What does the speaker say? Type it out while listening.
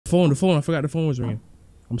phone. I forgot the phone was ringing.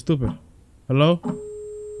 I'm stupid. Hello?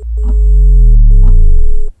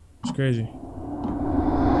 It's crazy.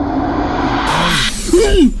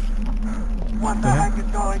 What the heck is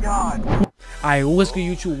going on? Alright, what's good,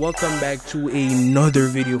 YouTube? Welcome back to another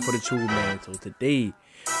video for the tool, man. So today,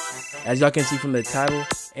 as y'all can see from the title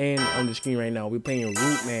and on the screen right now, we're playing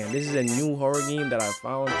Rootman. This is a new horror game that I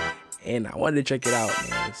found, and I wanted to check it out,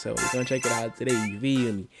 man. So we're gonna check it out today, you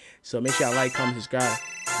feel me? So make sure y'all like, comment, subscribe.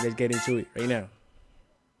 Let's get into it right now.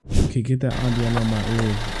 Okay, get that audio on my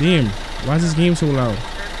ear. Damn, why is this game so loud?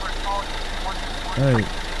 Alright.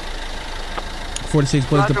 46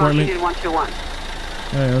 police department.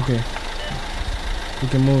 Alright, okay. We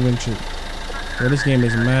can move and shit. Well, this game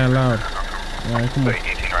is mad loud. Alright, come on.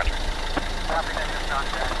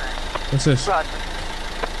 What's this?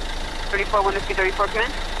 34, 134,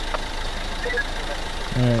 command.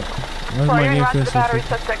 Alright. What's my game for this? Battery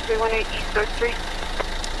suspect 318 East 3rd Street.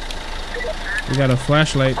 We got a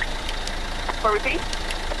flashlight. For repeat.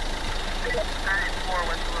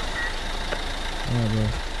 Alright, bro.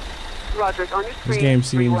 Rogers, on your screen. This game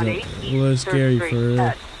seems a little scary for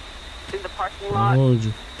real. In the parking lot.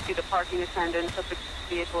 See the parking attendant. Suspect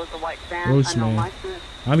vehicle is a white van. Rootman.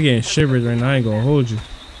 I'm getting shivers right now. I ain't gonna hold you.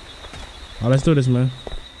 Alright, let's do this, man.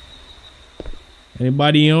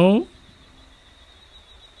 Anybody on?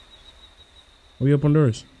 We open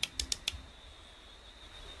doors.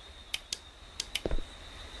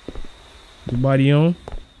 Anybody on?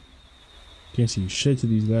 Can't see shit to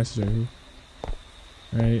these glasses right here.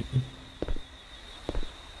 Alright.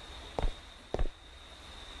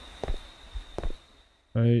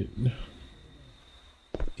 Alright.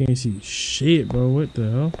 Can't see shit, bro. What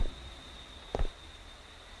the hell?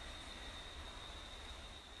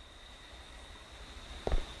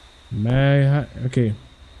 Man, okay.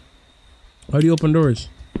 How do you open doors?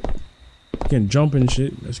 You can jump and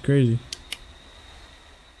shit. That's crazy.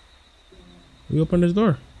 We open this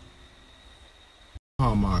door.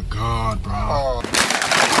 Oh my god, bro.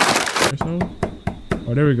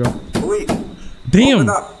 Oh, there we go. Wait. Damn.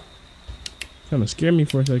 Kind of scared me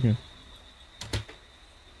for a second.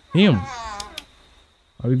 Damn.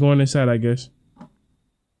 Are we going inside, I guess?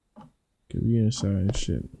 Get we inside and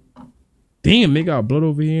shit. Damn, they got blood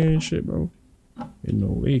over here and shit, bro. Ain't no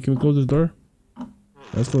way. Can we close this door?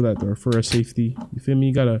 Let's close that door for a safety. You feel me?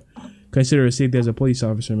 You gotta consider a safety as a police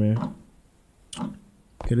officer, man.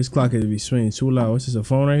 Okay, this clock is be swinging too loud. What's this, a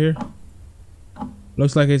phone right here?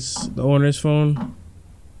 Looks like it's the owner's phone.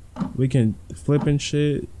 We can flip and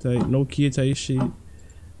shit. Like, no key type shit.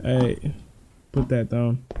 Alright, put that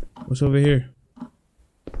down. What's over here?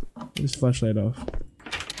 Get this flashlight off.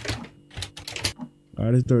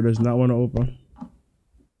 Alright, this door does not want to open.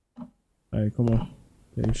 Alright, come on.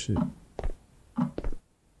 Okay, shit.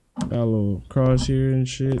 Got a little cross here and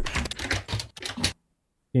shit.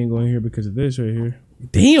 Can't go in here because of this right here.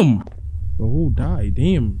 Damn! Bro, who died?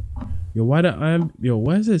 Damn. Yo, why the I'm yo,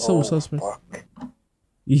 why is it so suspect? Fuck.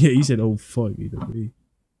 Yeah, you said oh fuck either way.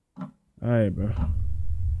 Alright, bro.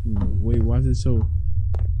 No way, why is it so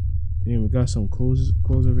damn, we got some clothes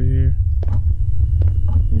over here.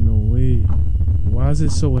 Ain't no way. Why is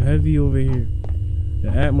it so heavy over here? The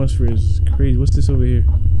atmosphere is crazy. What's this over here?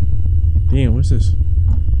 Damn, what's this?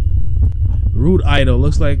 Rude idol.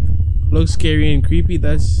 Looks scary and creepy.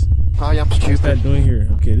 That's Hi, I'm stupid. what's that doing here?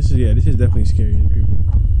 Okay, this is definitely scary and creepy.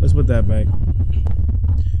 Let's put that back.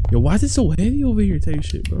 Yo, why is it so heavy over here? Tell you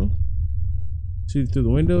shit, bro. See through the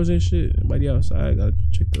windows and shit. Anybody outside? Gotta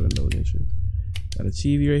check the windows and shit. Got a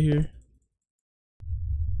TV right here.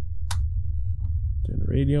 Turn the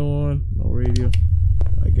radio on. No radio,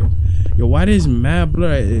 I guess. Yo, why this mad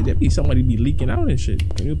blood? There be somebody be leaking out and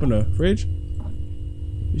shit. Can you open the fridge?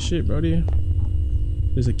 This shit, bro. There.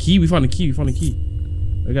 There's a key. We found a key. We found a key.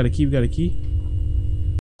 We got a key. We got a key.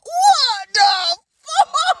 What the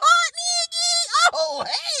fuck, nigga? Oh,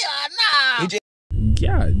 hell nah.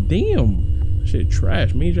 God damn. Shit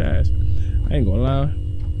trash. Major ass. I ain't gonna lie.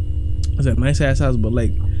 It's a nice ass house, but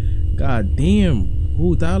like, god damn.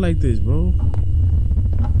 Who died like this, bro?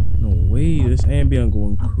 No way. This ambient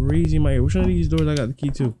going crazy in my ear. Which one of these doors I got the key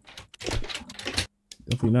to?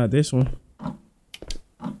 Definitely not this one.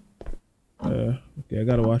 Okay, I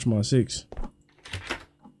gotta watch my 6.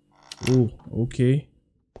 Ooh, okay.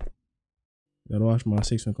 Gotta watch my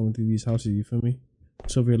 6 when coming through these houses, you feel me?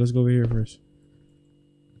 What's over here? Let's go over here first.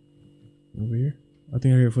 Over here? I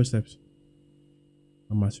think I hear footsteps.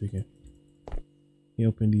 I'm not speaking. Can't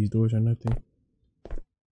open these doors or nothing.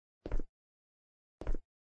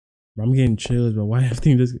 Bro, I'm getting chills, but why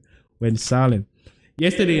everything just went silent?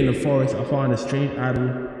 Yesterday in the forest, I found a strange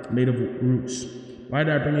idol made of roots. Why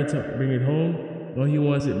did I bring it home? Oh, he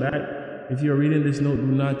wants it back. If you're reading this note, do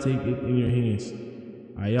not take it in your hands.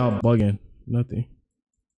 Alright, y'all bugging. Nothing.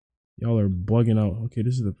 Y'all are bugging out. Okay,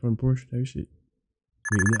 this is the front porch type shit.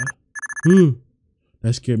 Wait, nah.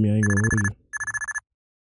 That scared me. I ain't gonna hold you.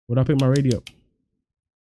 Where'd I pick my radio up?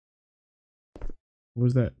 What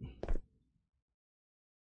was that?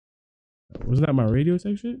 Wasn't that my radio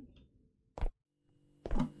type shit?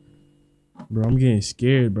 Bro, I'm getting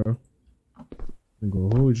scared, bro. I'm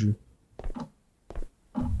gonna hold you.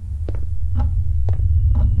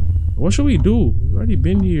 What should we do? We've already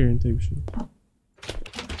been here and type shit.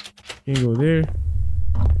 Can't go there.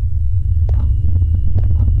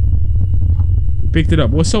 You picked it up.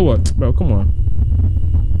 What's so what? Bro, come on.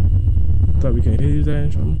 Thought we can hit that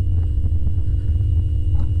and something.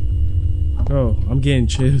 Bro, I'm getting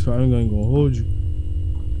chills, but I'm gonna go hold you.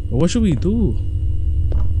 But what should we do?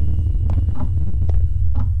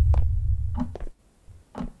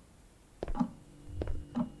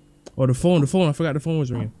 Oh, the phone. I forgot the phone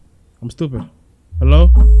was ringing. I'm stupid.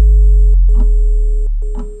 Hello?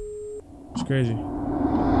 It's crazy.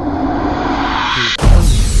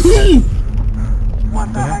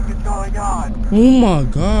 What the heck is going on? Oh my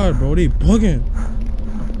god, bro. They bugging.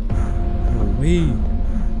 No way.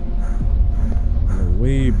 No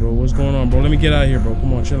way, bro. What's going on, bro? Let me get out of here, bro.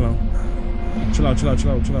 Come on, chill out. Chill out.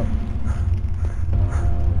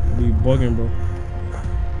 They bugging, bro.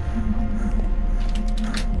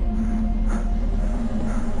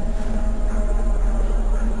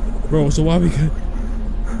 Bro, so why we got...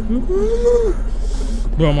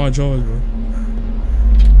 Bro, I'm on jaws, bro.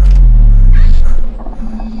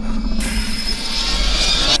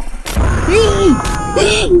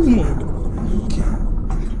 Oh my god.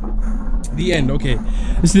 Okay. The end, okay.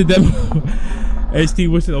 This is the demo. ST,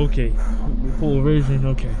 what's it? Okay. The full version,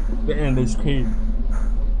 okay. The end is crazy.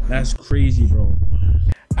 That's crazy, bro.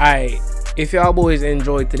 Alright, if y'all boys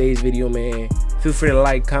enjoyed today's video, man, feel free to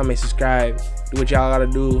like, comment, subscribe. Do what y'all gotta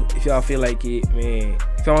do if y'all feel like it, man.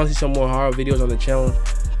 If y'all want to see some more horror videos on the channel,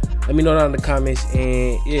 let me know down in the comments.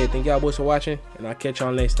 And yeah, thank y'all boys for watching, and I'll catch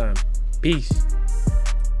y'all next time. Peace.